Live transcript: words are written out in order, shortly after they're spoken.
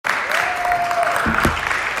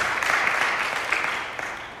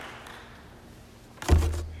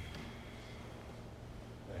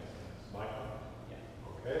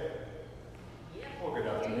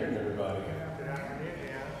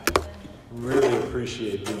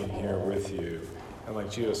appreciate being here with you. And like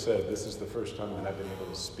Gio said, this is the first time that I've been able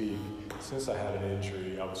to speak since I had an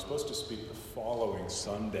injury. I was supposed to speak the following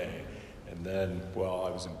Sunday, and then, well, I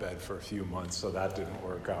was in bed for a few months, so that didn't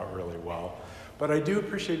work out really well. But I do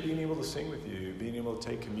appreciate being able to sing with you, being able to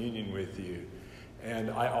take communion with you.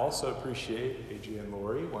 And I also appreciate AJ and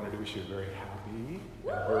Lori. Wanted to wish you a very happy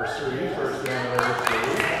anniversary, first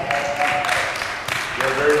anniversary. We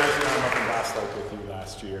had a very nice time up in Bass Lake with you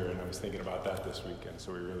last year, and I was thinking about that this weekend,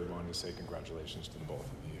 so we really wanted to say congratulations to the both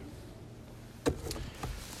of you.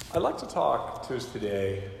 I'd like to talk to us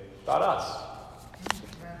today about us.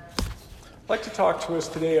 I'd like to talk to us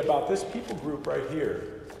today about this people group right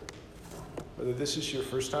here. Whether this is your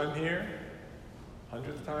first time here,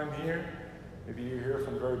 100th time here, maybe you're here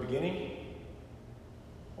from the very beginning.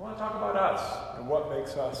 I want to talk about us and what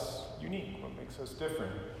makes us unique, what makes us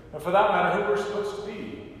different. And for that matter, who we're supposed to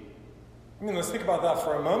be. I mean, let's think about that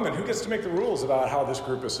for a moment. Who gets to make the rules about how this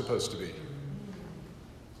group is supposed to be?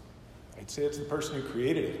 I'd say it's the person who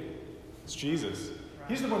created it. It's Jesus.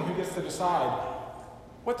 He's the one who gets to decide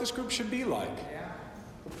what this group should be like.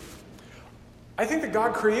 I think that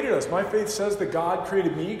God created us. My faith says that God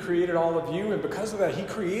created me, created all of you, and because of that, he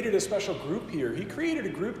created a special group here. He created a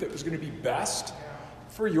group that was going to be best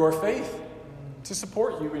for your faith, to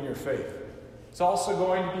support you in your faith. It's also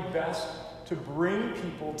going to be best to bring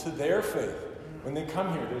people to their faith when they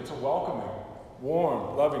come here. That it's a welcoming,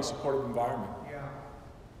 warm, loving, supportive environment.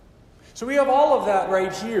 So we have all of that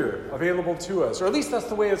right here available to us, or at least that's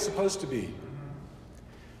the way it's supposed to be.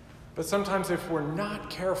 But sometimes if we're not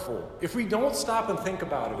careful, if we don't stop and think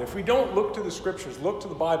about it, if we don't look to the scriptures, look to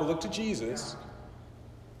the Bible, look to Jesus,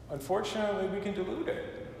 unfortunately we can dilute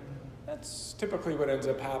it. That's typically what ends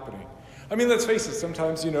up happening. I mean, let's face it,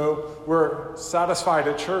 sometimes, we're satisfied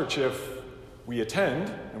at church if we attend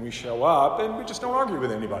and we show up and we just don't argue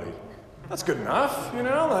with anybody. That's good enough,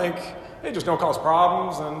 hey, just don't cause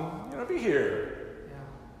problems and, be here.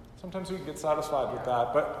 Sometimes we can get satisfied with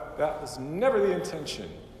that, but that was never the intention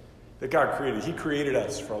that God created. He created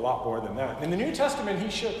us for a lot more than that. In the New Testament,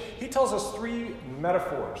 he tells us three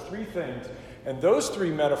metaphors, three things, and those three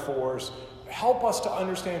metaphors help us to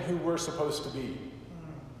understand who we're supposed to be.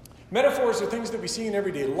 Metaphors are things that we see in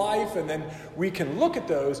everyday life, and then we can look at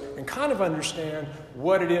those and kind of understand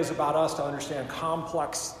what it is about us to understand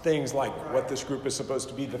complex things like what this group is supposed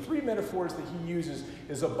to be. The three metaphors that he uses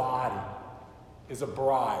is a body, is a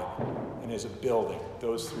bride, and is a building.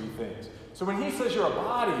 Those three things. So when he says you're a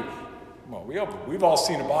body, well, we've all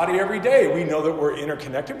seen a body every day. We know that we're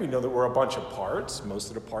interconnected. We know that we're a bunch of parts. Most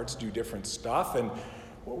of the parts do different stuff, and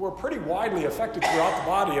we're pretty widely affected throughout the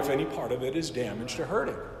body if any part of it is damaged or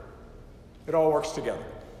hurting. It all works together.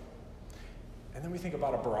 And then we think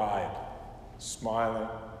about a bride, smiling,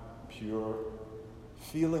 pure,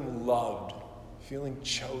 feeling loved, feeling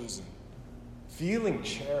chosen, feeling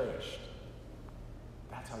cherished.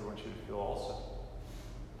 That's how we want you to feel also.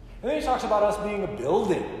 And then he talks about us being a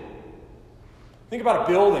building. Think about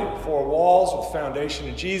a building, 4 walls with foundation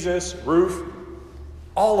of Jesus, roof,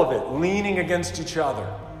 all of it leaning against each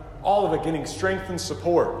other, all of it getting strength and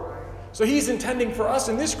support. So he's intending for us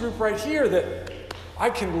in this group right here that I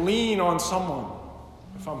can lean on someone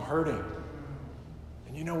if I'm hurting.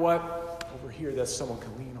 And you know what? Over here, that someone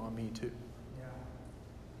can lean on me too.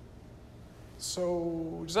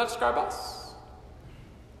 So does that describe us?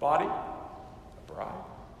 Body? A bride?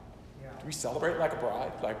 Do we celebrate like a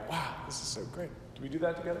bride? Like, wow, this is so great. Do we do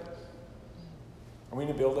that together? Are we in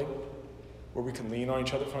a building where we can lean on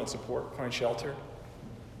each other, find support, find shelter?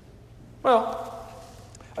 Well,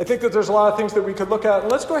 I think that there's a lot of things that we could look at.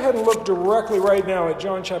 Let's go ahead and look directly right now at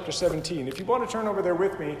John chapter 17. If you want to turn over there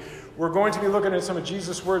with me, we're going to be looking at some of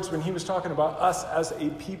Jesus' words when he was talking about us as a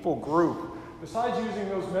people group. Besides using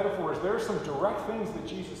those metaphors, there are some direct things that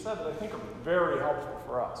Jesus said that I think are very helpful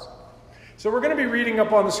for us. So we're going to be reading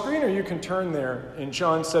up on the screen, or you can turn there in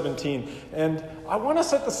John 17. And I want to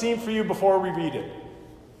set the scene for you before we read it.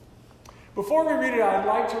 Before we read it, I'd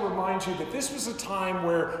like to remind you that this was a time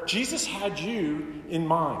where Jesus had you in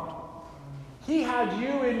mind. He had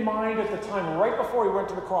you in mind at the time, right before he went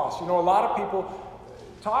to the cross. A lot of people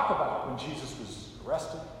talk about when Jesus was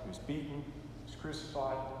arrested, he was beaten, he was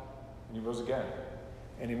crucified, and he rose again.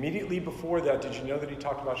 And immediately before that, did you know that he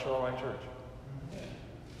talked about Shoreline Church?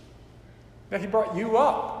 Now, he brought you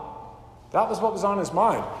up. That was what was on his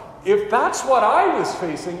mind. If that's what I was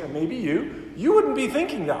facing, and maybe you wouldn't be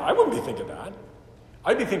thinking that. I wouldn't be thinking that.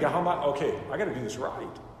 I'd be thinking, I got to do this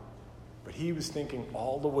right. But he was thinking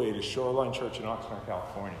all the way to Shoreline Church in Oxnard,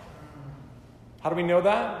 California. How do we know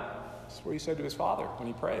that? That's what he said to his Father when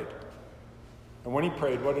he prayed. And when he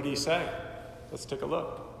prayed, what did he say? Let's take a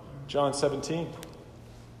look. John 17.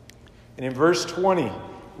 And in verse 20,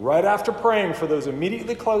 right after praying for those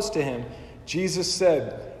immediately close to him, Jesus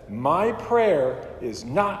said, "My prayer is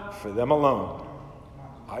not for them alone.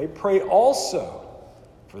 I pray also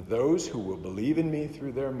for those who will believe in me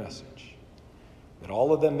through their message, that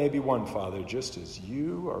all of them may be one, Father, just as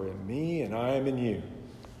you are in me and I am in you.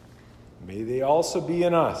 May they also be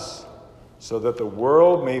in us, so that the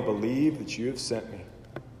world may believe that you have sent me.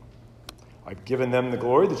 I've given them the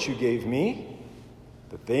glory that you gave me,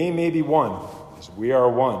 that they may be one, as we are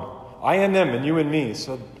one. I and them, and you and me,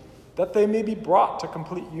 so that they may be brought to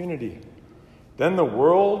complete unity. Then the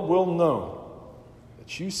world will know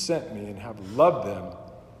that you sent me and have loved them,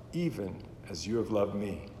 even as you have loved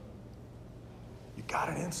me." You got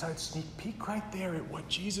an inside sneak peek right there at what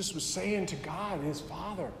Jesus was saying to God, his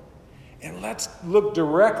Father. And let's look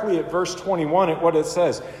directly at verse 21 at what it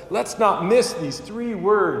says. Let's not miss these three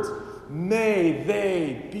words. May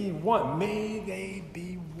they be one. May they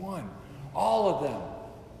be one. All of them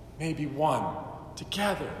may be one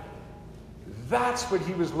together. That's what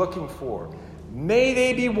he was looking for. May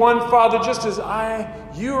they be one, Father, just as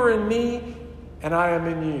you are in me and I am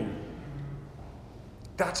in you.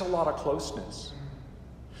 That's a lot of closeness.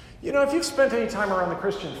 You know, if you've spent any time around the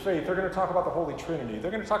Christian faith, they're going to talk about the Holy Trinity.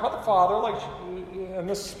 They're going to talk about the Father and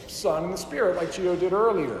the Son and the Spirit, like Gio did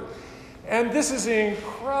earlier. And this is an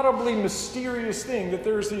incredibly mysterious thing, that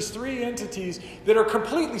there's these three entities that are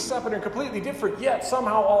completely separate and completely different, yet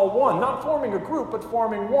somehow all one. Not forming a group, but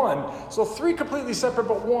forming one. So three completely separate,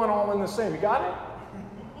 but one all in the same. You got it?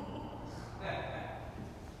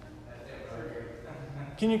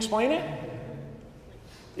 Can you explain it?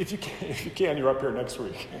 If you can, you're up here next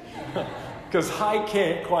week. Because I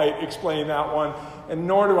can't quite explain that one, and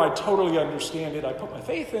nor do I totally understand it. I put my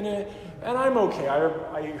faith in it, and I'm okay.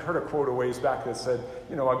 I heard a quote a ways back that said,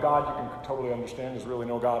 you know, a God you can totally understand is really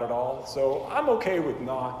no God at all. So I'm okay with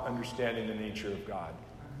not understanding the nature of God.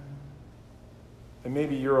 And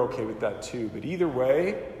maybe you're okay with that too. But either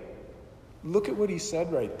way, look at what he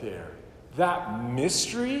said right there. That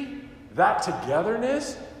mystery, that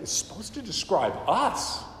togetherness is supposed to describe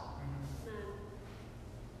us.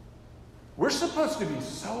 We're supposed to be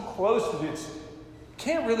so close that it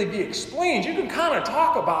can't really be explained. You can kind of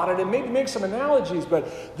talk about it and maybe make some analogies,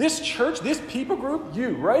 but this church, this people group,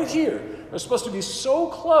 you right here, are supposed to be so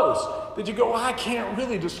close that you go, I can't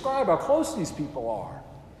really describe how close these people are.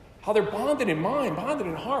 How they're bonded in mind, bonded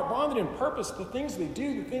in heart, bonded in purpose, the things they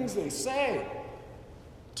do, the things they say.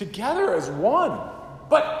 Together as one.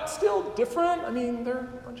 But still different. I mean, they're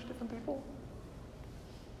a bunch of different people.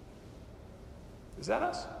 Is that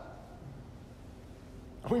us?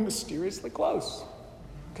 Are we mysteriously close?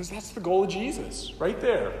 Because that's the goal of Jesus. Right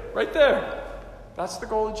there. Right there. That's the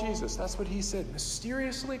goal of Jesus. That's what he said.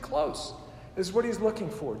 Mysteriously close is what he's looking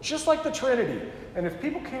for. Just like the Trinity. And if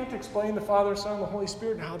people can't explain the Father, Son, and the Holy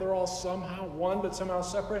Spirit and how they're all somehow one but somehow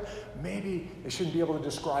separate, maybe they shouldn't be able to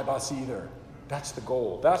describe us either. That's the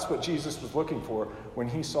goal. That's what Jesus was looking for when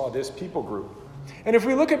he saw this people group. And if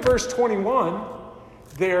we look at verse 21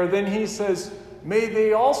 there, then he says, may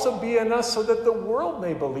they also be in us so that the world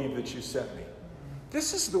may believe that you sent me.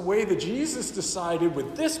 This is the way that Jesus decided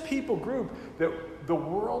with this people group that the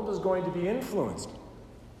world is going to be influenced.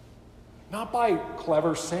 Not by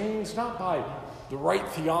clever sayings, not by the right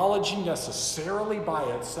theology necessarily by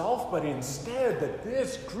itself, but instead that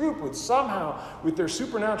this group would somehow, with their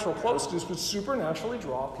supernatural closeness, would supernaturally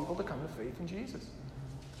draw people to come to faith in Jesus.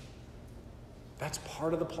 That's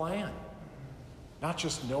part of the plan. Not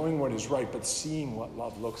just knowing what is right, but seeing what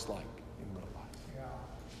love looks like in real life. Yeah.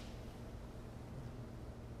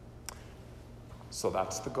 So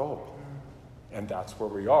that's the goal. And that's where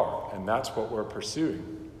we are. And that's what we're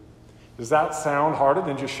pursuing. Does that sound harder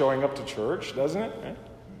than just showing up to church, doesn't it?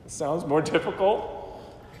 It sounds more difficult.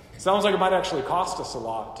 It sounds like it might actually cost us a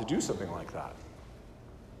lot to do something like that.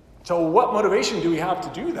 So what motivation do we have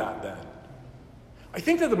to do that then? I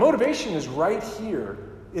think that the motivation is right here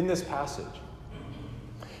in this passage.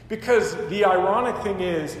 Because the ironic thing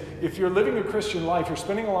is, if you're living a Christian life, you're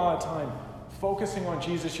spending a lot of time focusing on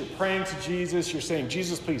Jesus, you're praying to Jesus, you're saying,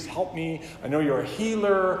 Jesus, please help me. I know you're a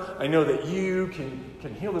healer. I know that you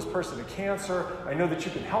can heal this person of cancer. I know that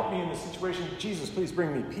you can help me in this situation. Jesus, please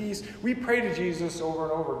bring me peace. We pray to Jesus over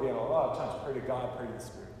and over again. A lot of times pray to God, pray to the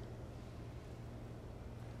Spirit.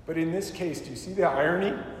 But in this case, do you see the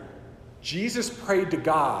irony? Jesus prayed to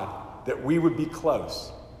God that we would be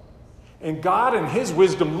close. And God in his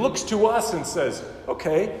wisdom looks to us and says,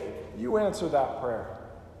 okay, you answer that prayer.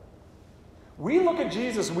 We look at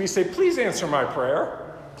Jesus and we say, please answer my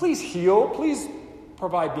prayer. Please heal. Please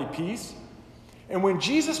provide me peace. And when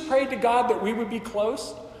Jesus prayed to God that we would be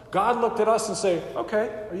close, God looked at us and said,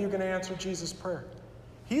 okay, are you going to answer Jesus' prayer?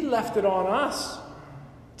 He left it on us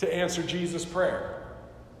to answer Jesus' prayer.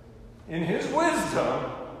 In his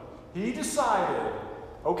wisdom, he decided,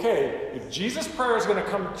 okay, if Jesus' prayer is going to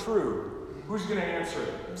come true, who's going to answer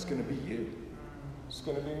it? It's going to be you. It's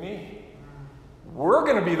going to be me. We're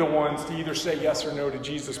going to be the ones to either say yes or no to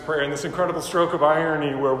Jesus' prayer. And this incredible stroke of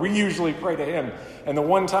irony where we usually pray to him. And the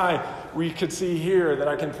one time we could see here that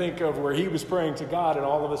I can think of where he was praying to God, and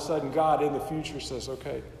all of a sudden God in the future says,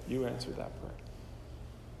 okay, you answer that prayer.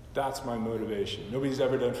 That's my motivation. Nobody's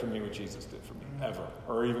ever done for me what Jesus did for me, ever,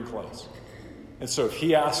 or even close. And so if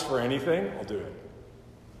he asks for anything, I'll do it.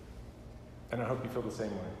 And I hope you feel the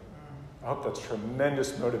same way. I hope that's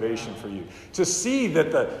tremendous motivation for you. To see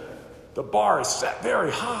that the bar is set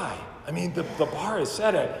very high. I mean, the bar is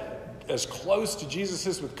set at as close to Jesus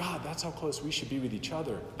is with God. That's how close we should be with each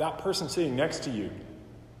other. That person sitting next to you,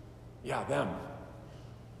 yeah, them.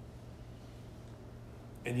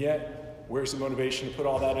 And yet, where's the motivation to put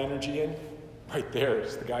all that energy in? Right there.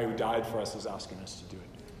 It's the guy who died for us is asking us to do it.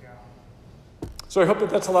 So I hope that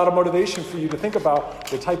that's a lot of motivation for you to think about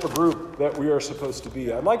the type of group that we are supposed to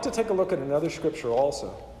be. I'd like to take a look at another scripture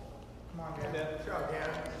also. Come on, Dan. Good job, Dan.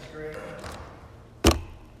 That's great.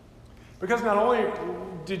 Because not only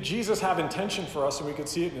did Jesus have intention for us, and we could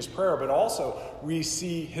see it in his prayer, but also we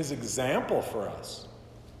see his example for us.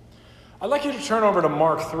 I'd like you to turn over to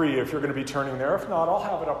Mark 3 if you're going to be turning there. If not, I'll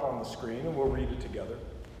have it up on the screen and we'll read it together.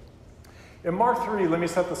 In Mark 3, let me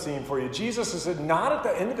set the scene for you. Jesus is not at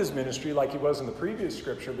the end of his ministry like he was in the previous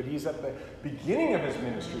scripture, but he's at the beginning of his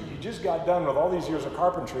ministry. He just got done with all these years of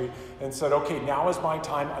carpentry and said, okay, now is my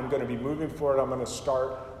time. I'm going to be moving forward. I'm going to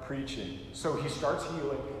start preaching. So he starts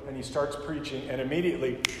healing and he starts preaching and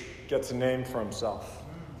immediately gets a name for himself.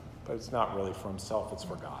 But it's not really for himself, it's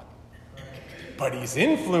for God. But he's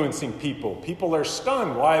influencing people. People are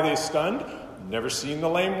stunned. Why are they stunned? Never seen the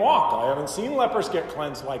lame walk. I haven't seen lepers get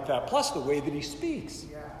cleansed like that. Plus the way that he speaks.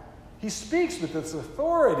 Yeah. He speaks with this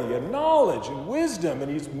authority and knowledge and wisdom,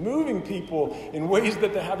 and he's moving people in ways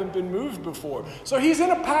that they haven't been moved before. So he's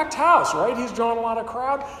in a packed house, right? He's drawn a lot of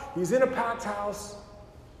crowd. He's in a packed house,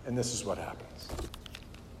 and this is what happens.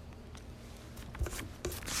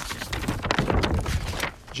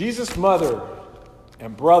 Jesus' mother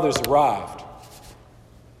and brothers arrived.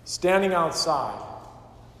 Standing outside,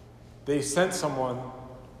 they sent someone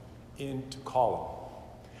in to call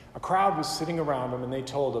him. A crowd was sitting around him, and they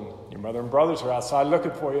told him, your mother and brothers are outside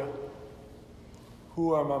looking for you.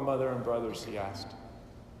 Who are my mother and brothers, he asked.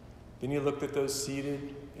 Then he looked at those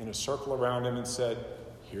seated in a circle around him and said,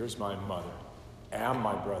 here's my mother and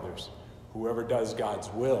my brothers. Whoever does God's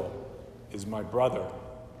will is my brother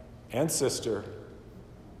and sister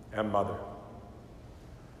and mother.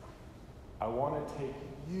 I want to take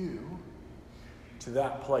you to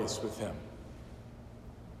that place with him.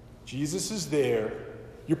 Jesus is there.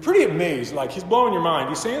 You're pretty amazed. Like, he's blowing your mind.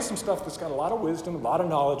 He's saying some stuff that's got a lot of wisdom, a lot of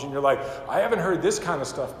knowledge, and you're like, I haven't heard this kind of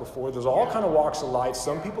stuff before. There's all kind of walks of life.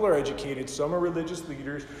 Some people are educated, some are religious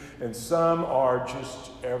leaders, and some are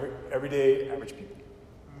just everyday average people.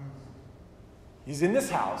 He's in this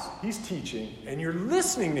house, he's teaching, and you're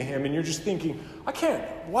listening to him, and you're just thinking,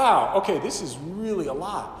 wow, okay, this is really a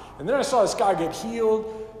lot. And then I saw this guy get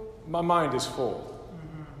healed. My mind is full.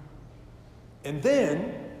 And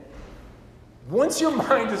then, once your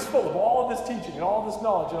mind is full of all of this teaching and all of this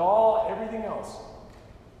knowledge and everything else,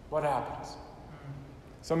 what happens?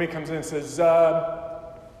 Somebody comes in and says,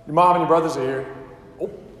 your mom and your brothers are here.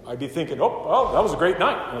 Oh, I'd be thinking, well, that was a great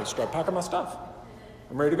night. And I'd start packing my stuff.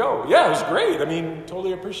 I'm ready to go. Yeah, it was great. I mean,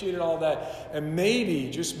 totally appreciated all that. And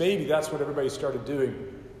maybe, just maybe, that's what everybody started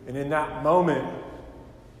doing. And in that moment,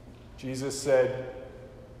 Jesus said,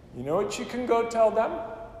 you know what you can go tell them?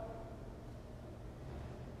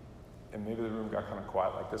 And maybe the room got kind of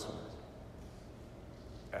quiet like this one is.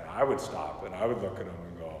 And I would stop and I would look at them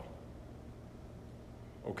and go,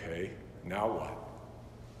 okay, now what?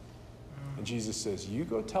 And Jesus says, you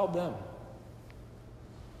go tell them.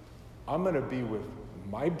 I'm going to be with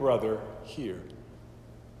my brother here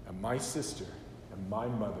and my sister and my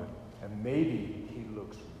mother. And maybe he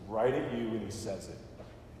looks right at you and he says it.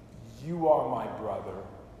 You are my brother.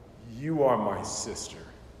 You are my sister.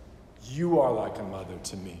 You are like a mother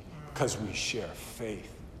to me because we share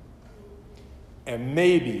faith. And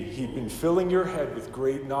maybe he'd been filling your head with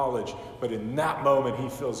great knowledge, but in that moment he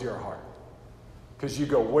fills your heart. Because you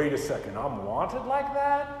go, wait a second, I'm wanted like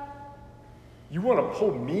that? You want to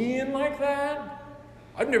pull me in like that?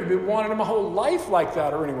 I've never been wanted in my whole life like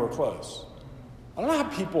that or anywhere close. I don't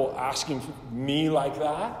have people asking for me like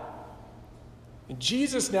that. And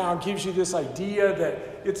Jesus now gives you this idea that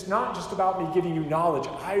it's not just about me giving you knowledge.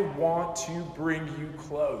 I want to bring you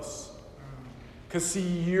close. Because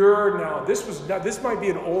see, this might be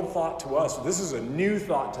an old thought to us. This is a new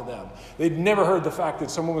thought to them. They'd never heard the fact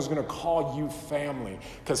that someone was going to call you family.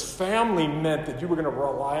 Because family meant that you were going to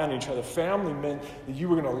rely on each other. Family meant that you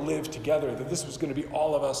were going to live together, that this was going to be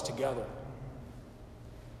all of us together.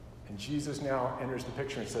 And Jesus now enters the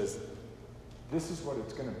picture and says, this is what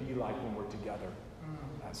it's going to be like when we're together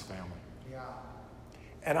as family. Yeah.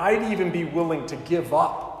 And I'd even be willing to give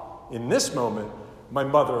up, in this moment, my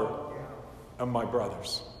mother and my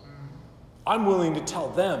brothers. I'm willing to tell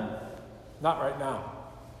them, not right now.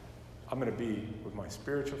 I'm going to be with my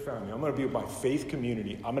spiritual family. I'm going to be with my faith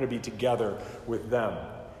community. I'm going to be together with them.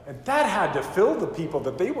 And that had to fill the people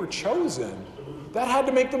that they were chosen. That had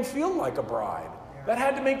to make them feel like a bride. That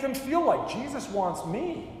had to make them feel like Jesus wants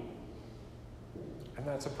me. And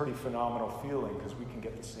that's a pretty phenomenal feeling, because we can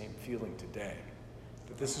get the same feeling today.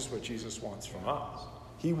 That this is what Jesus wants from us.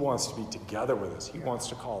 He wants to be together with us. He wants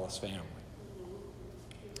to call us family.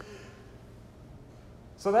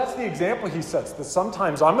 So that's the example he sets, that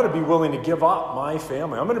sometimes I'm going to be willing to give up my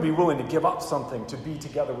family. I'm going to be willing to give up something to be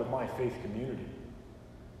together with my faith community.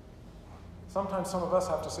 Sometimes some of us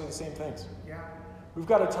have to say the same things. Yeah. We've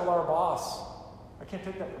got to tell our boss, I can't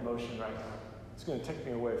take that promotion right now. It's going to take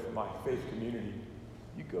me away from my faith community.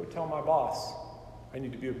 You go tell my boss, I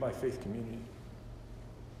need to be with my faith community.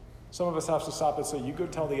 Some of us have to stop and say, you go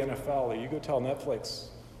tell the NFL, or you go tell Netflix,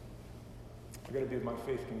 I've got to be with my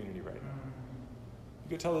faith community right now.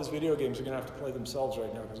 You go tell those video games are going to have to play themselves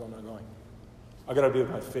right now because I'm not going. I've got to be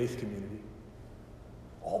with my faith community.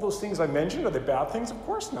 All those things I mentioned, are they bad things? Of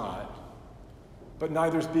course not. But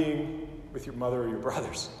neither's being with your mother or your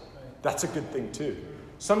brothers. That's a good thing too.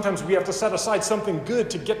 Sometimes we have to set aside something good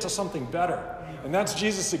to get to something better. And that's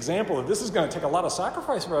Jesus' example of this is going to take a lot of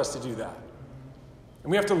sacrifice for us to do that. And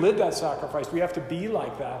we have to live that sacrifice. We have to be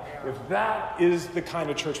like that if that is the kind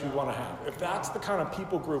of church we want to have. If that's the kind of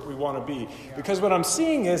people group we want to be. Because what I'm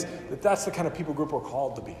seeing is that that's the kind of people group we're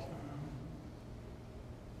called to be.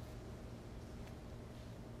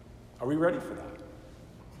 Are we ready for that?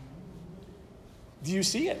 Do you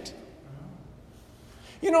see it?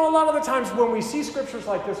 You know, a lot of the times when we see scriptures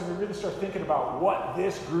like this and we really start thinking about what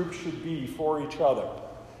this group should be for each other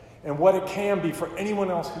and what it can be for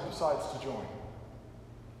anyone else who decides to join,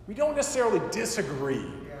 we don't necessarily disagree.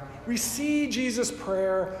 We see Jesus'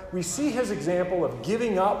 prayer. We see his example of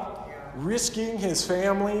giving up, risking his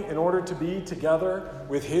family in order to be together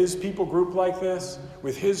with his people group like this,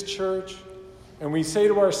 with his church. And we say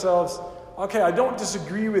to ourselves, okay, I don't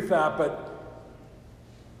disagree with that, but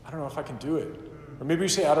I don't know if I can do it. Or maybe you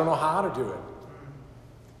say, I don't know how to do it.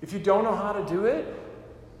 If you don't know how to do it,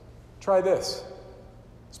 try this.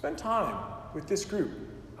 Spend time with this group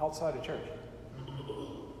outside of church.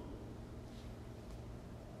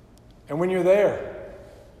 And when you're there,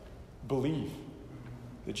 believe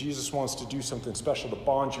that Jesus wants to do something special to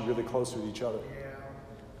bond you really close with each other.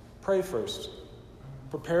 Pray first.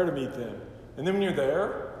 Prepare to meet them. And then when you're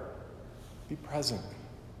there, be present.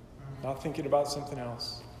 Not thinking about something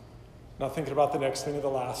else. Not thinking about the next thing or the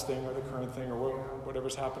last thing or the current thing or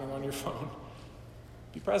whatever's happening on your phone.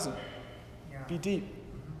 Be present. Be deep.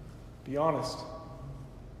 Be honest.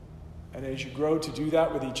 And as you grow to do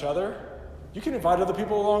that with each other, you can invite other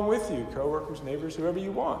people along with you, coworkers, neighbors, whoever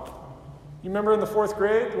you want. You remember in the 4th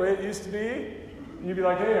grade, the way it used to be? You'd be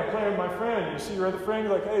like, hey, I'm playing with my friend. You see your other friend,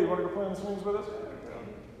 you're like, hey, you want to go play on the swings with us?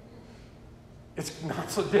 It's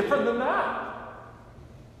not so different than that.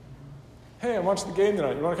 Hey, I'm watching the game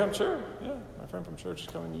tonight. You want to come? Sure. Yeah, my friend from church is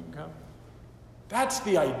coming. You can come. That's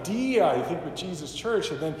the idea, I think, with Jesus'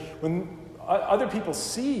 church. And then when other people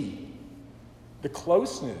see the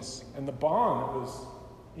closeness and the bond that was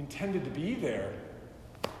intended to be there,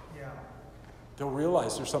 they'll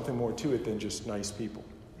realize there's something more to it than just nice people.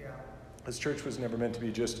 This church was never meant to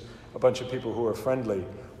be just a bunch of people who are friendly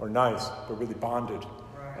or nice, but really bonded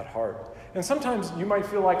at heart. And sometimes you might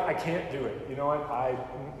feel like, I can't do it. You know what?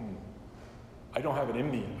 I don't have it in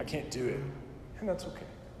me. I can't do it. And that's okay.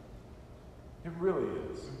 It really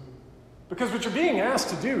is. Because what you're being asked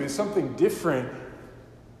to do is something different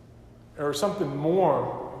or something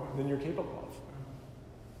more than you're capable of.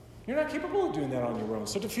 You're not capable of doing that on your own.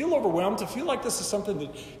 So to feel overwhelmed, to feel like this is something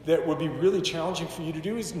that would be really challenging for you to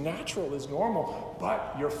do is natural, is normal.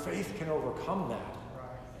 But your faith can overcome that.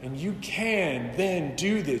 And you can then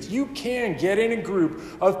do this. You can get in a group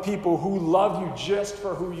of people who love you just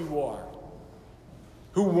for who you are.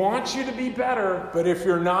 Who want you to be better, but if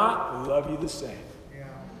you're not, love you the same.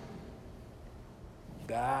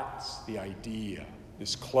 That's the idea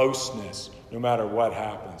this closeness, no matter what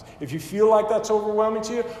happens. If you feel like that's overwhelming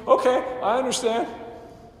to you, okay, I understand.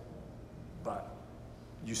 But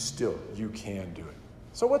you can do it.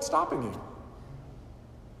 So what's stopping you?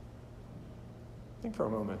 Think for a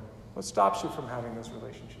moment. What stops you from having those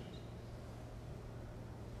relationships?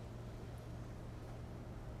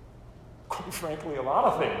 Quite frankly, a lot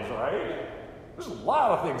of things, right? There's a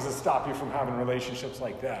lot of things that stop you from having relationships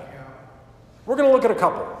like that. We're going to look at a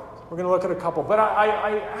couple. But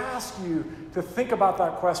I ask you to think about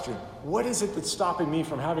that question. What is it that's stopping me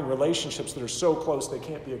from having relationships that are so close they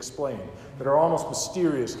can't be explained, that are almost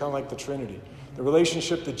mysterious, kind of like the Trinity? The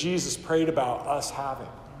relationship that Jesus prayed about us having.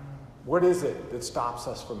 What is it that stops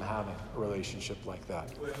us from having a relationship like that?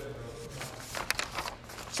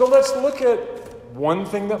 So let's look at one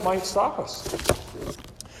thing that might stop us.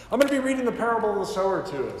 I'm going to be reading the parable of the sower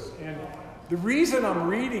to us. And the reason I'm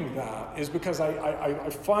reading that is because I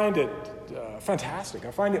find it fantastic.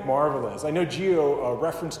 I find it marvelous. I know Gio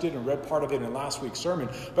referenced it and read part of it in last week's sermon,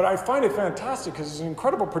 but I find it fantastic because it's an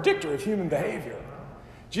incredible predictor of human behavior.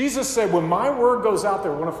 Jesus said, when my word goes out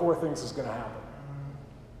there, one of four things is going to happen.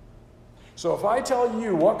 So if I tell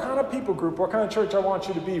you what kind of people group, what kind of church I want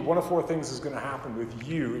you to be, one of four things is going to happen with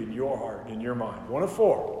you in your heart, in your mind. One of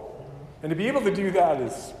four. And to be able to do that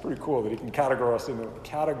is pretty cool, that he can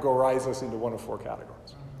categorize us into one of four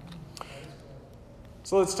categories.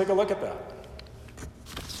 So let's take a look at that.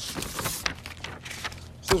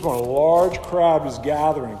 It says when a large crowd was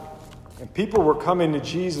gathering and people were coming to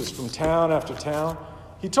Jesus from town after town,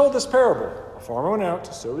 he told this parable. A farmer went out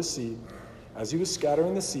to sow his seed. As he was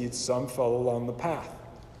scattering the seeds, some fell along the path.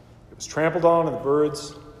 It was trampled on, and the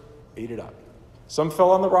birds ate it up. Some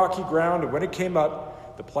fell on the rocky ground, and when it came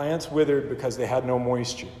up, the plants withered because they had no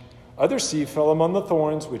moisture. Other seed fell among the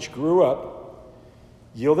thorns, which grew up,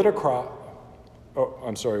 yielded a crop,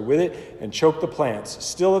 with it, and choked the plants.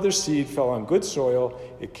 Still other seed fell on good soil.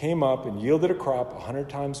 It came up and yielded a crop 100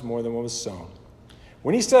 times more than what was sown.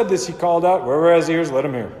 When he said this, he called out, "Whoever has ears, let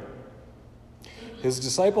him hear." His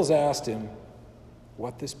disciples asked him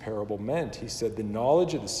what this parable meant. He said, "The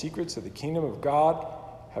knowledge of the secrets of the kingdom of God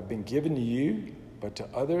have been given to you, but to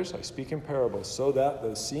others I speak in parables, so that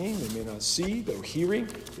though seeing they may not see, though hearing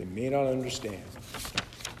they may not understand."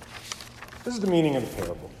 This is the meaning of the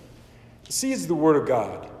parable. The seed is the word of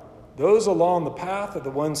God. Those along the path are the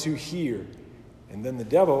ones who hear, and then the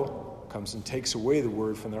devil comes and takes away the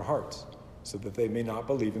word from their hearts, so that they may not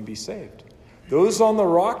believe and be saved. Those on the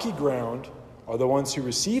rocky ground are the ones who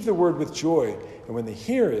receive the word with joy, and when they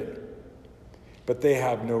hear it, but they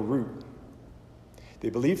have no root. They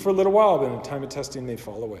believe for a little while, but in a time of testing they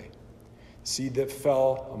fall away. The seed that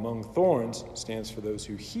fell among thorns stands for those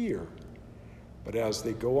who hear, but as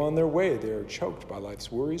they go on their way, they are choked by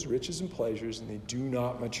life's worries, riches, and pleasures, and they do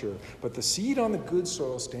not mature. But the seed on the good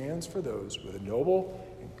soil stands for those with a noble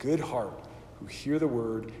and good heart who hear the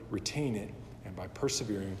word, retain it, and by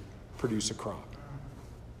persevering, produce a crop.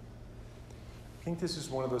 I think this is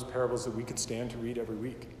one of those parables that we could stand to read every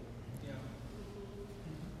week. Yeah.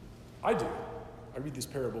 I do. I read this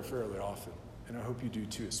parable fairly often, and I hope you do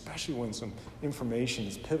too, especially when some information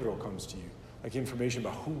is pivotal comes to you, like information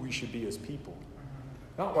about who we should be as people.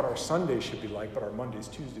 Not what our Sundays should be like, but our Mondays,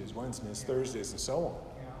 Tuesdays, Wednesdays, Thursdays, and so on.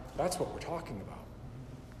 That's what we're talking about.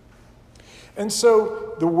 And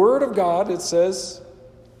so the Word of God, it says,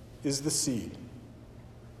 is the seed.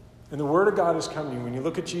 And the Word of God is coming. When you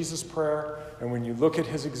look at Jesus' prayer and when you look at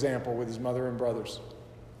his example with his mother and brothers,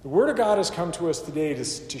 the Word of God has come to us today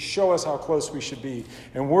to show us how close we should be.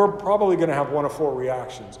 And we're probably going to have one of four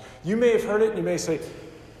reactions. You may have heard it and you may say,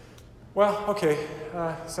 well, okay,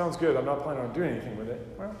 sounds good. I'm not planning on doing anything with it.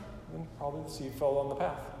 Well, then probably the seed fell on the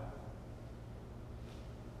path.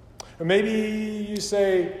 Or maybe you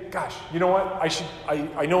say, gosh, you know what?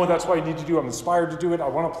 I know that's what I need to do. I'm inspired to do it. I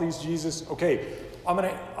want to please Jesus. Okay, I'm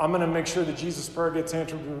gonna make sure that Jesus' prayer gets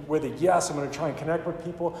answered with a yes. I'm gonna try and connect with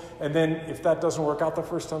people. And then if that doesn't work out the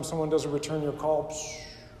first time, someone doesn't return your call,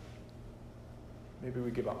 maybe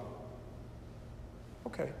we give up.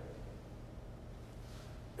 Okay.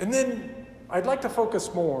 And then I'd like to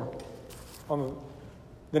focus more on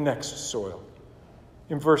the next soil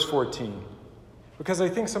in verse 14, because I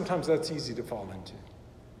think sometimes that's easy to fall into.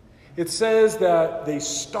 It says that they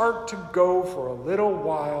start to go for a little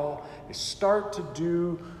while. They start to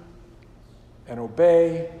do and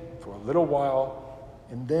obey for a little while.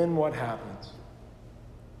 And then what happens?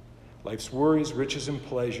 Life's worries, riches, and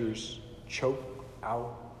pleasures choke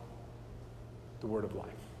out the word of life.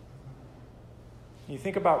 You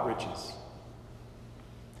think about riches.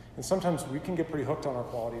 And sometimes we can get pretty hooked on our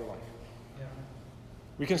quality of life. Yeah.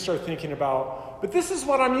 We can start thinking about, but this is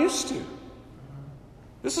what I'm used to.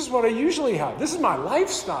 This is what I usually have. This is my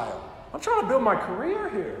lifestyle. I'm trying to build my career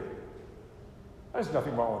here. There's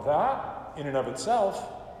nothing wrong with that in and of itself.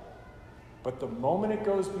 But the moment it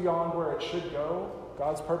goes beyond where it should go,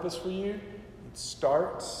 God's purpose for you, it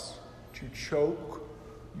starts to choke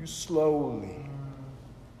you slowly.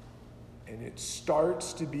 And it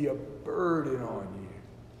starts to be a burden on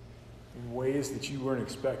you in ways that you weren't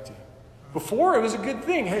expecting. Before, it was a good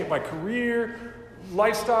thing. Hey, my career,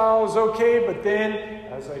 lifestyle is okay, but then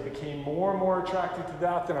as I became more and more attracted to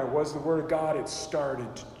that than I was the Word of God, it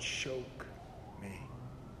started to choke me.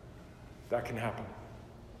 That can happen.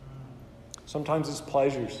 Sometimes it's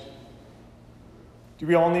pleasures. Do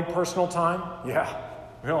we all need personal time? Yeah,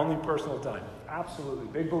 we all need personal time. Absolutely.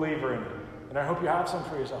 Big believer in it. And I hope you have some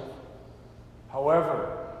for yourself.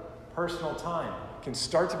 However, personal time can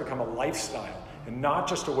start to become a lifestyle and not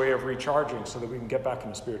just a way of recharging so that we can get back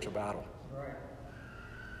into spiritual battle. Right.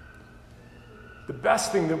 The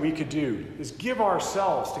best thing that we could do is give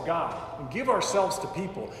ourselves to God and give ourselves to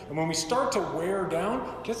people. And when we start to wear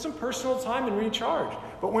down, get some personal time and recharge.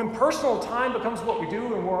 But when personal time becomes what we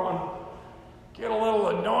do and get a little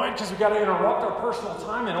annoyed because we've got to interrupt our personal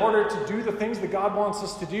time in order to do the things that God wants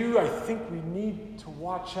us to do, I think we need to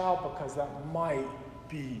watch out because that might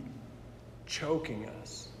be choking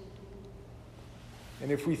us.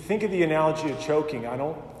 And if we think of the analogy of choking, I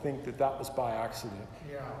don't think that was by accident.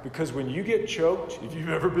 Yeah. Because when you get choked, if you've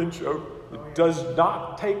ever been choked, it does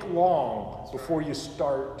not take long before you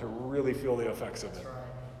start to really feel the effects of it. That's right.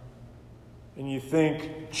 And you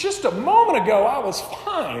think, just a moment ago, I was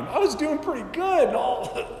fine. I was doing pretty good. And all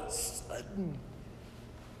of a sudden,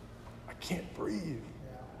 I can't breathe.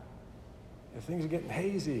 Yeah. And things are getting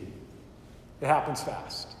hazy. It happens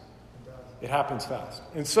fast. It does. It happens fast.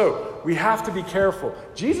 And so we have to be careful.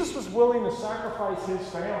 Jesus was willing to sacrifice his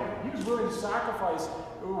family. He was willing to sacrifice,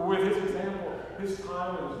 with his example, his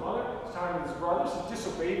time with his mother, his time with his brothers. He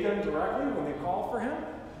disobeyed them directly when they called for him.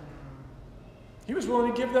 He was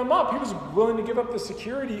willing to give them up. He was willing to give up the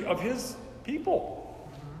security of his people.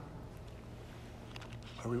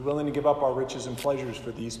 Are we willing to give up our riches and pleasures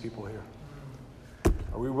for these people here?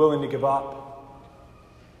 Are we willing to give up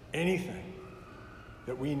anything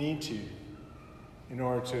that we need to in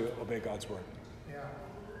order to obey God's word? Yeah.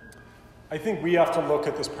 I think we have to look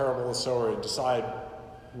at this parable of the sower and decide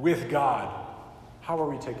with God, how are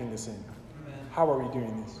we taking this in? Amen. How are we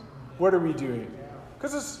doing this? What are we doing?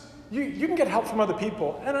 Because you can get help from other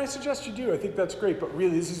people, and I suggest you do. I think that's great, but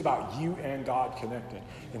really this is about you and God connecting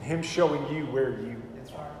and him showing you where you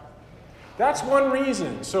That's are. right. That's one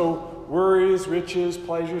reason. So worries, riches,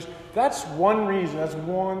 pleasures, that's one reason. That's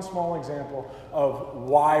one small example of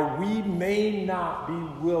why we may not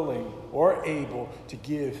be willing or able to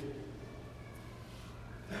give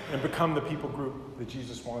and become the people group that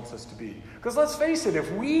Jesus wants us to be. Because let's face it, if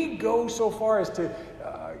we go so far as to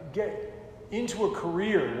get into a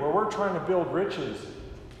career where we're trying to build riches,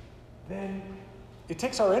 then it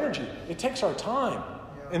takes our energy, it takes our time.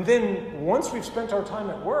 Yeah. And then once we've spent our time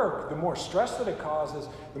at work, the more stress that it causes,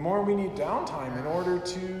 the more we need downtime in order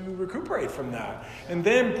to recuperate from that. And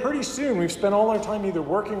then pretty soon we've spent all our time either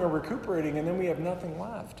working or recuperating, and then we have nothing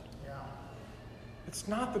left. Yeah. It's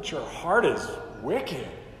not that your heart is wicked,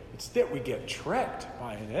 it's that we get tricked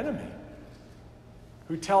by an enemy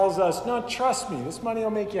who tells us, no, trust me, this money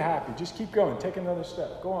will make you happy. Just keep going. Take another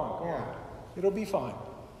step. Go on. It'll be fine.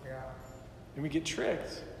 Yeah. And we get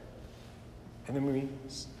tricked. And then we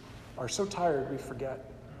are so tired we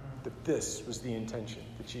forget that this was the intention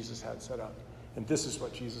that Jesus had set up. And this is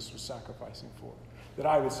what Jesus was sacrificing for. That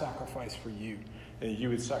I would sacrifice for you, and you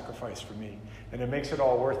would sacrifice for me. And it makes it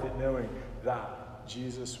all worth it knowing that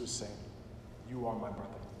Jesus was saying, you are my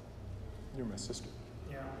brother. You're my sister.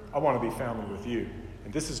 Yeah. I want to be family with you.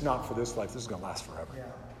 And this is not for this life. This is going to last forever.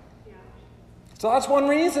 Yeah. So that's one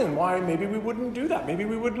reason why maybe we wouldn't do that. Maybe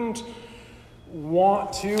we wouldn't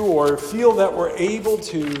want to or feel that we're able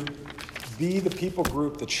to be the people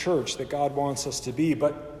group, the church that God wants us to be.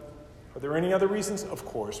 But are there any other reasons? Of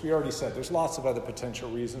course. We already said there's lots of other potential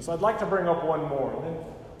reasons. I'd like to bring up one more, and then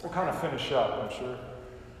we'll kind of finish up, I'm sure.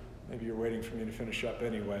 Maybe you're waiting for me to finish up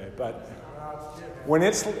anyway. But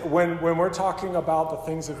when we're talking about the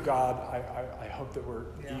things of God, I hope that we're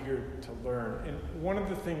eager to learn. And one of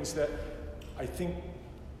the things that I think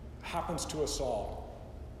happens to us all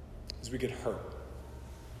is we get hurt,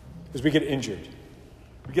 is we get injured,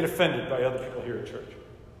 we get offended by other people here at church.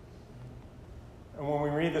 And when we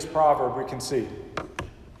read this proverb, we can see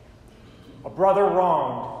a brother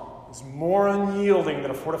wronged is more unyielding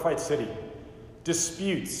than a fortified city.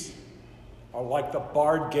 Disputes are like the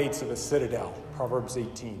barred gates of a citadel. Proverbs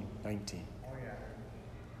 18:19. Oh, yeah.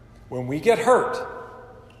 When we get hurt,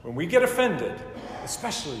 when we get offended,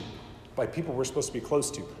 especially by people we're supposed to be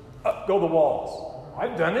close to, up go the walls.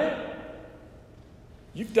 I've done it.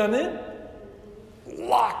 You've done it.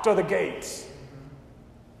 Locked are the gates.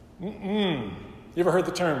 You ever heard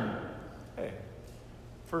the term, hey,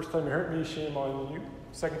 first time you hurt me, shame on you.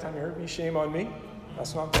 Second time you hurt me, shame on me?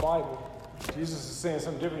 That's not the Bible. Jesus is saying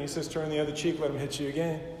something different. He says, turn the other cheek, let him hit you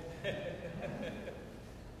again.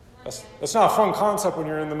 That's not a fun concept when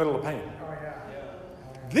you're in the middle of pain.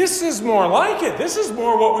 This is more like it. This is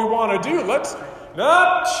more what we want to do.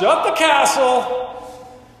 Shut the castle.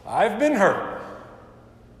 I've been hurt.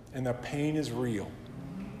 And the pain is real.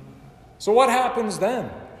 So what happens then?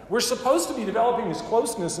 We're supposed to be developing this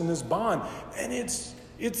closeness and this bond. And it's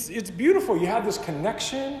beautiful. You have this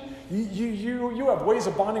connection. You have ways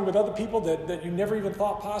of bonding with other people that you never even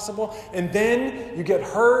thought possible. And then you get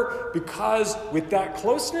hurt because with that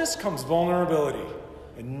closeness comes vulnerability.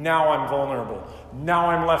 And now I'm vulnerable. Now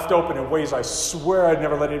I'm left open in ways I swear I'd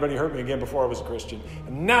never let anybody hurt me again before I was a Christian.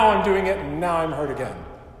 And now I'm doing it, and now I'm hurt again.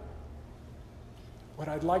 What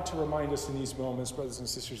I'd like to remind us in these moments, brothers and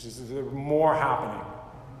sisters, is that there's more happening.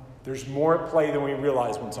 There's more at play than we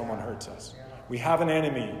realize when someone hurts us. We have an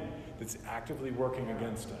enemy that's actively working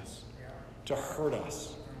against us to hurt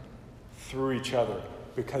us through each other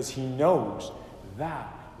because he knows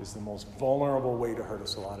that is the most vulnerable way to hurt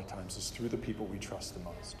us a lot of times is through the people we trust the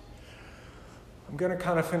most. I'm going to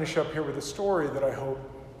kind of finish up here with a story that I hope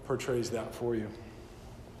portrays that for you.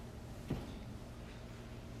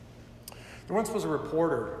 There once was a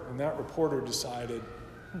reporter, and that reporter decided,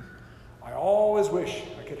 I always wish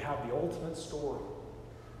I could have the ultimate story.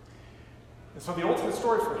 And so the ultimate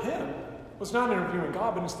story for him was not interviewing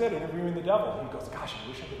God, but instead interviewing the devil. He goes, gosh, I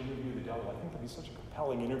wish I could interview the devil. I think that'd be such a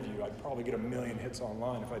compelling interview. I'd probably get 1 million hits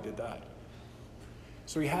online if I did that.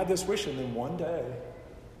 So he had this wish, and then one day,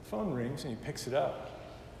 the phone rings, and he picks it up.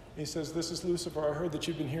 He says, this is Lucifer. I heard that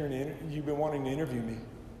you've been wanting to interview me.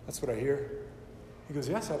 That's what I hear. He goes,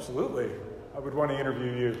 yes, absolutely. I would want to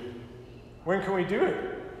interview you. When can we do it?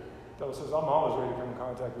 The devil says, I'm always ready to come in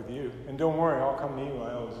contact with you. And don't worry, I'll come to you.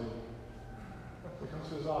 I always do. He comes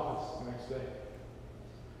to his office the next day.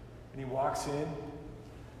 And he walks in.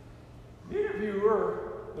 The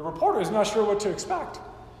interviewer, the reporter, is not sure what to expect.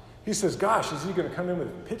 He says, gosh, is he going to come in with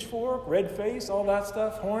a pitchfork, red face, all that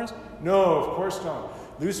stuff, horns? No, of course not.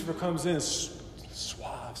 Lucifer comes in,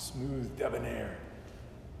 suave, smooth, debonair.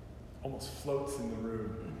 Almost floats in the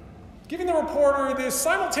room. Giving the reporter this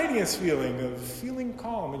simultaneous feeling of feeling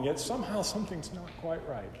calm, and yet somehow something's not quite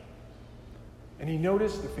right. And he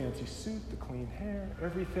noticed the fancy suit, the clean hair,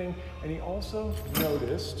 everything. And he also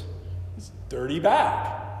noticed his dirty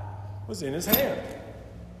bag was in his hand.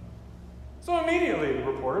 So immediately the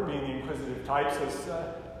reporter, being the inquisitive type, says,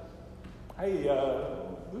 hey,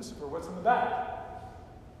 Lucifer, what's in the bag?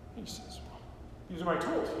 He says, well, these are my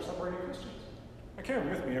tools for separating Christians. I carry them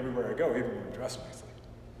with me everywhere I go, even when I dress nicely.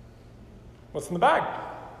 What's in the bag?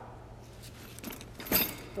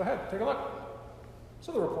 Go ahead, take a look.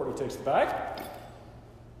 So the reporter takes the bag.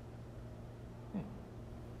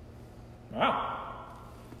 Wow.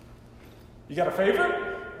 You got a favorite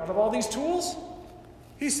out of all these tools?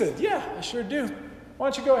 He said, yeah, I sure do. Why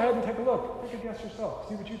don't you go ahead and take a look? Take a guess yourself.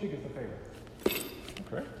 See what you think is the favorite.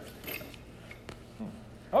 Okay.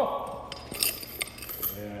 Oh.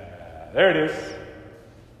 Yeah, there it is.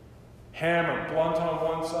 Hammer, blunt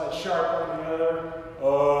on one side, sharp on the other.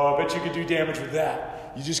 Oh, I bet you could do damage with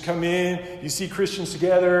that. You just come in, you see Christians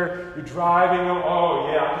together, you're driving them.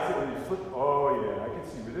 Oh, yeah, I can see when you flip. Oh, yeah, I can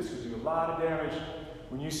see where this could do a lot of damage.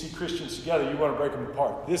 When you see Christians together, you want to break them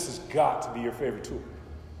apart. This has got to be your favorite tool.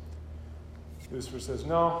 Lucifer says,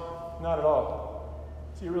 no, not at all.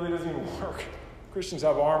 See, it really doesn't even work. Christians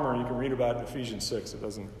have armor, you can read about it in Ephesians 6. It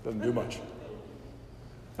doesn't do much.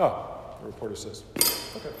 Oh, the reporter says,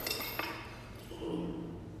 okay.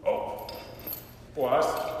 Oh,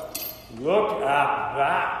 what? Look at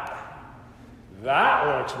that.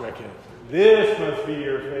 That looks wicked. This must be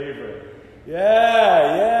your favorite.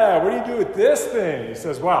 Yeah. What do you do with this thing? He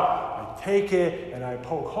says, well, I take it and I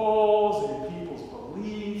poke holes in people's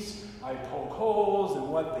beliefs. I poke holes in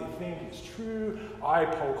what they think is true. I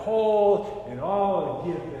poke holes in all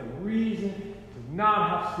and give them reason to not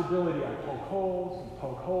have stability. I poke holes and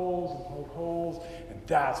poke holes and poke holes. And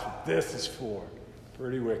that's what this is for.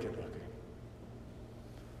 Pretty wicked looking.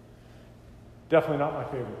 Definitely not my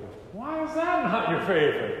favorite. Why is that not your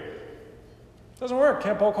favorite? It doesn't work.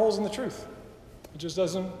 Can't poke holes in the truth. It just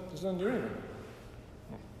doesn't do anything.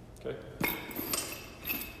 Okay.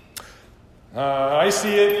 I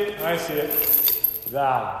see it.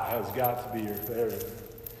 That has got to be your favorite.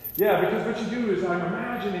 Yeah, because what you do is, I'm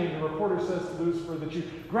imagining, the reporter says to Lucifer, that you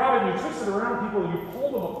grab it and you twist it around people and you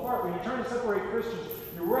pull them apart. When you're trying to separate Christians,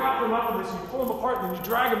 you wrap them up in this, and you pull them apart, and then you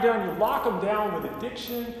drag them down, you lock them down with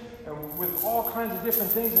addiction and with all kinds of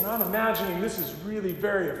different things. And I'm imagining this is really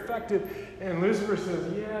very effective. And Lucifer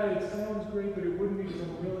says, yeah, it sounds great, but it wouldn't be because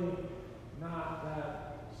I'm really not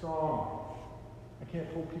that strong. I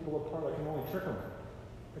can't pull people apart. I can only trick them.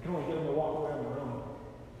 I can only get them to walk away on their own.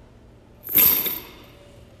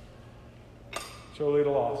 Totally at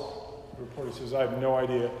a loss. The reporter says, I have no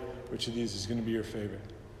idea which of these is going to be your favorite.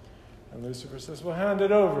 And Lucifer says, well, hand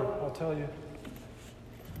it over. I'll tell you.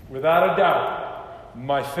 Without a doubt,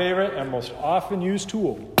 my favorite and most often used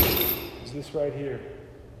tool is this right here.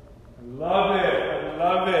 I love it. I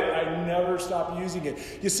love it. I never stop using it.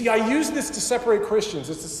 You see, I use this to separate Christians.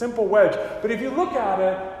 It's a simple wedge. But if you look at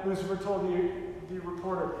it, Lucifer told the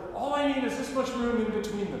reporter, all I need is this much room in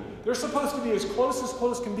between them. They're supposed to be as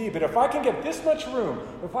close can be. But if I can get this much room,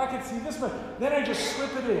 if I can see this much, then I just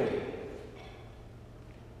slip it in.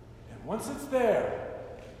 And once it's there,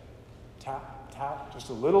 tap, tap, just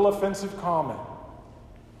a little offensive comment.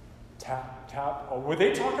 Tap, tap. Oh, were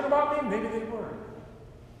they talking about me? Maybe they were.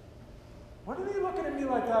 What are they looking at me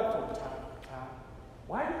like that for? Tap, tap.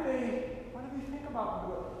 Why do they think about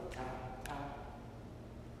me? Tap, tap.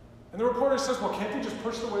 And the reporter says, well, can't they just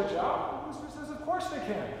push the wedge out? And Lucifer says, of course they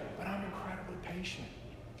can. But I'm incredibly patient.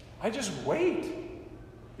 I just wait.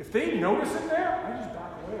 If they notice it there, I just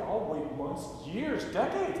back away. I'll wait months, years,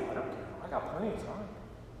 decades. I don't care. I got plenty of time.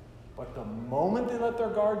 But the moment they let their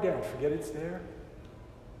guard down, forget it's there,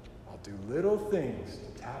 I'll do little things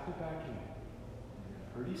to tap it back in.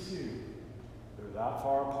 And pretty soon, they're that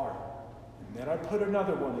far apart. And then I put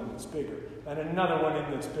another one in that's bigger, and another one in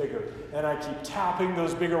that's bigger. And I keep tapping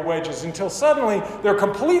those bigger wedges until suddenly they're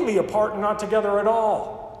completely apart and not together at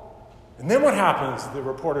all. And then what happens, the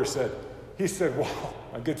reporter said, he said, well,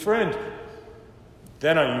 my good friend,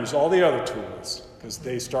 then I use all the other tools because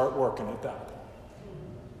they start working at that point.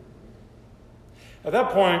 At that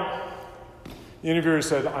point, the interviewer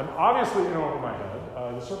said, I'm obviously in over my head.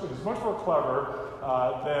 The serpent is much more clever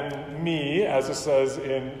than me, as it says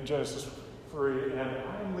in Genesis 3, and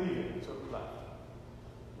I'm leaving. So left,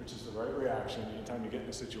 which is the right reaction anytime you get in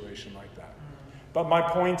a situation like that. But my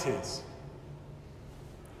point is,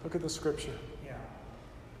 look at the scripture. Yeah.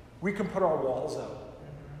 We can put our walls up.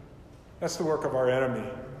 That's the work of our enemy.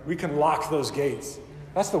 We can lock those gates.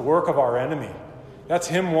 That's the work of our enemy. That's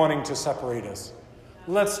him wanting to separate us.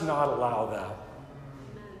 Let's not allow that.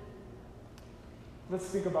 Let's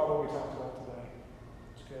think about what we talked about today.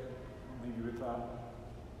 Okay, I'll leave you with that.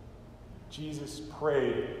 Jesus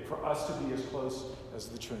prayed for us to be as close as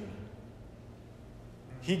the Trinity.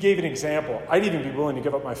 He gave an example. I'd even be willing to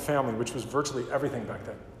give up my family, which was virtually everything back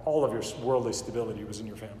then. All of your worldly stability was in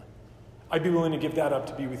your family. I'd be willing to give that up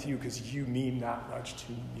to be with you because you mean that much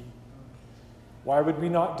to me. Why would we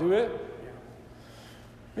not do it?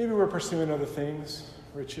 Maybe we're pursuing other things,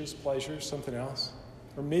 riches, pleasures, something else.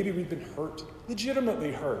 Or maybe we've been hurt,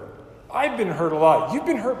 legitimately hurt. I've been hurt a lot. You've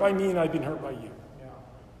been hurt by me and I've been hurt by you. Yeah.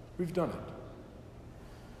 We've done it.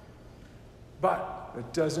 But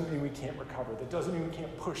that doesn't mean we can't recover. That doesn't mean we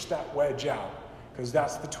can't push that wedge out, because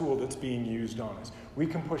that's the tool that's being used on us. We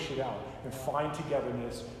can push it out and find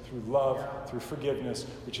togetherness through love, through forgiveness,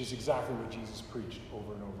 which is exactly what Jesus preached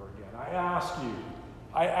over and over again.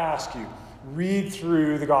 I ask you, read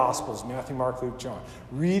through the Gospels, Matthew, Mark, Luke, John.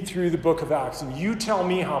 Read through the book of Acts, and you tell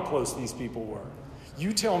me how close these people were.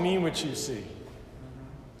 You tell me what you see.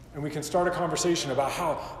 And we can start a conversation about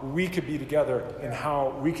how we could be together and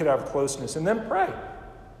how we could have closeness. And then pray.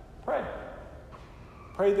 Pray.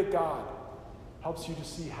 Pray that God helps you to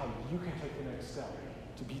see how you can take the next step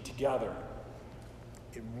to be together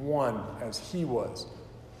in one as he was.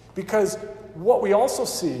 Because what we also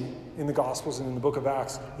see in the Gospels and in the book of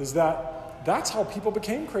Acts is that that's how people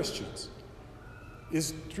became Christians,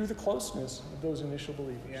 is through the closeness of those initial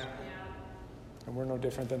believers. Yeah. And we're no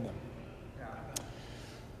different than them. Yeah.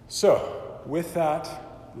 So, with that,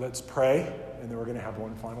 let's pray, and then we're going to have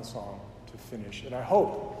one final song to finish. And I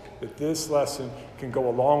hope that this lesson can go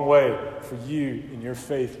a long way for you in your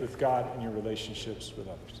faith with God and your relationships with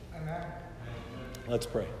others. Amen. Let's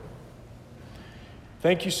pray.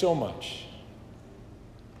 Thank you so much,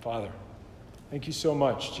 Father. Thank you so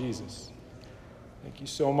much, Jesus. Thank you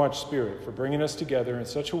so much, Spirit, for bringing us together in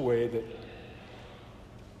such a way that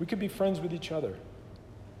we could be friends with each other.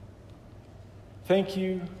 Thank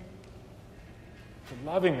you for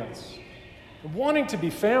loving us, and wanting to be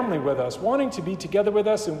family with us, wanting to be together with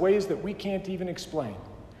us in ways that we can't even explain.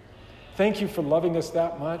 Thank you for loving us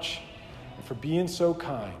that much and for being so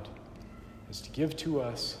kind. is to give to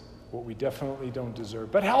us what we definitely don't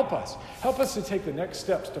deserve. But help us. Help us to take the next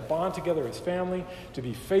steps to bond together as family, to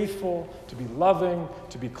be faithful, to be loving,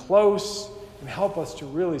 to be close, and help us to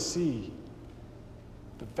really see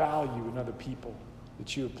the value in other people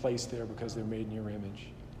that you have placed there because they're made in your image.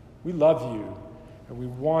 We love you, and we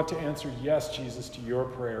want to answer yes, Jesus, to your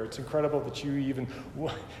prayer. It's incredible that you even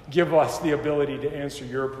give us the ability to answer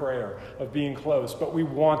your prayer of being close, but we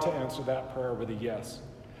want to answer that prayer with a yes.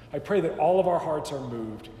 I pray that all of our hearts are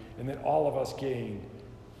moved and that all of us gain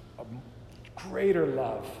a greater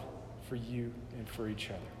love for you and for each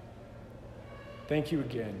other. Thank you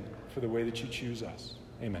again for the way that you choose us.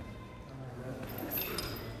 Amen.